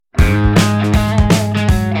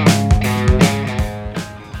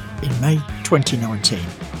2019,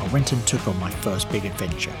 I went and took on my first big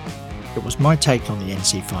adventure. It was my take on the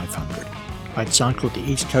NC 500. I had cycled the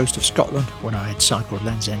east coast of Scotland when I had cycled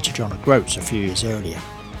Land's End to John O'Groats a few years earlier,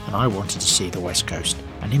 and I wanted to see the west coast,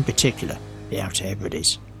 and in particular the Outer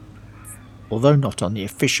Hebrides. Although not on the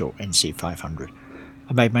official NC 500,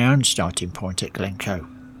 I made my own starting point at Glencoe.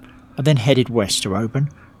 I then headed west to Oban,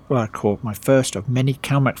 where I caught my first of many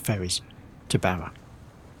Calmac ferries to Barra.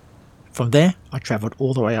 From there I travelled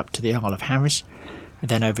all the way up to the Isle of Harris, and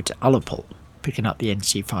then over to Ullapool, picking up the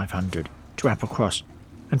NC 500 to Applecross,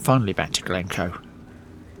 and finally back to Glencoe.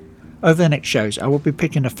 Over the next shows I will be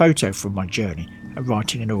picking a photo from my journey and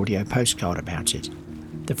writing an audio postcard about it.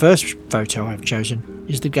 The first photo I have chosen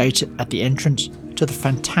is the gate at the entrance to the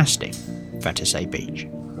fantastic Vattersae Beach.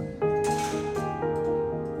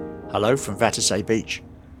 Hello from Vattersae Beach.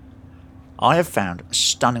 I have found a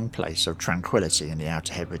stunning place of tranquility in the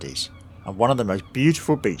Outer Hebrides, and one of the most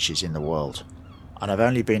beautiful beaches in the world, and I've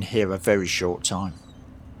only been here a very short time.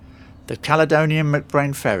 The Caledonian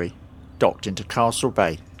McBrain ferry docked into Castle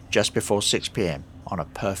Bay just before 6 p.m. on a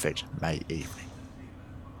perfect May evening.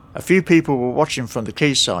 A few people were watching from the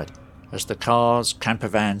quayside as the cars, camper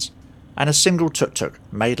vans and a single tuk-tuk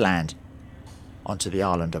made land onto the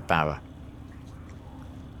island of Barra.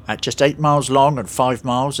 At just 8 miles long and 5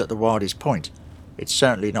 miles at the widest point, it's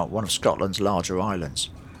certainly not one of Scotland's larger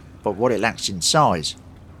islands, but what it lacks in size,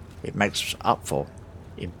 it makes up for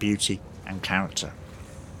in beauty and character.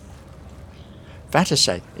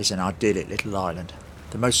 Vattersae is an idyllic little island,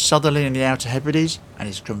 the most southerly in the Outer Hebrides, and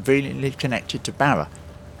is conveniently connected to Barra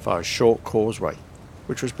via a short causeway,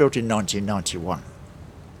 which was built in 1991.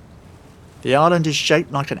 The island is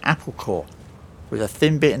shaped like an apple core, with a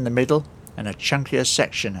thin bit in the middle and a chunkier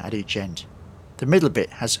section at each end. The middle bit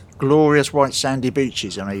has glorious white sandy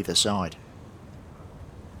beaches on either side.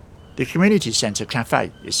 The community centre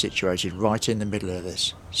cafe is situated right in the middle of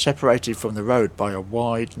this, separated from the road by a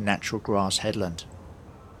wide natural grass headland.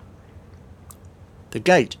 The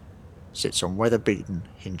gate sits on weather-beaten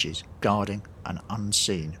hinges guarding an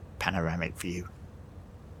unseen panoramic view.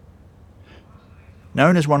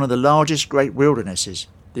 Known as one of the largest great wildernesses,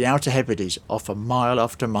 the Outer Hebrides offer mile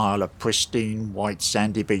after mile of pristine white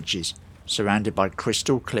sandy beaches surrounded by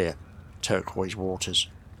crystal clear turquoise waters.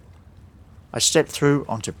 I stepped through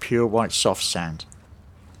onto pure white soft sand.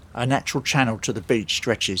 A natural channel to the beach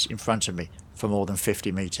stretches in front of me for more than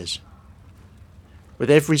 50 metres.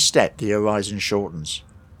 With every step the horizon shortens.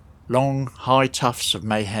 Long, high tufts of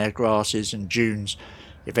mayhair grasses and dunes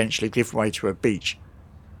eventually give way to a beach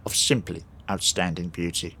of simply outstanding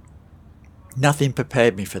beauty. Nothing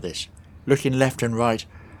prepared me for this. Looking left and right,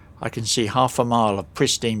 I can see half a mile of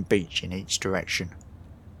pristine beach in each direction.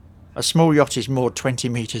 A small yacht is moored 20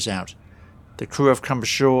 metres out. The crew have come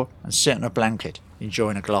ashore and sit on a blanket,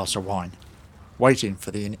 enjoying a glass of wine, waiting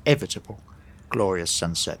for the inevitable glorious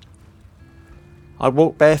sunset. I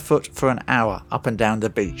walked barefoot for an hour up and down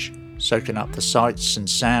the beach, soaking up the sights and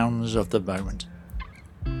sounds of the moment.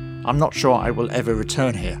 I'm not sure I will ever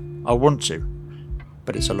return here. I want to,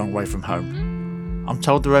 but it's a long way from home. I'm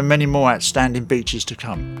told there are many more outstanding beaches to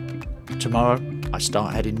come. Tomorrow I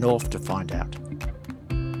start heading north to find out.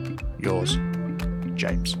 Yours,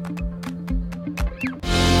 James.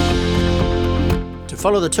 To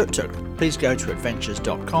follow the tuk-tuk, please go to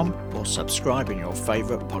adventures.com or subscribe in your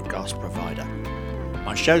favourite podcast provider.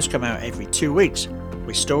 My shows come out every 2 weeks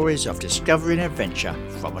with stories of discovery and adventure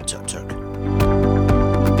from a tuk-tuk.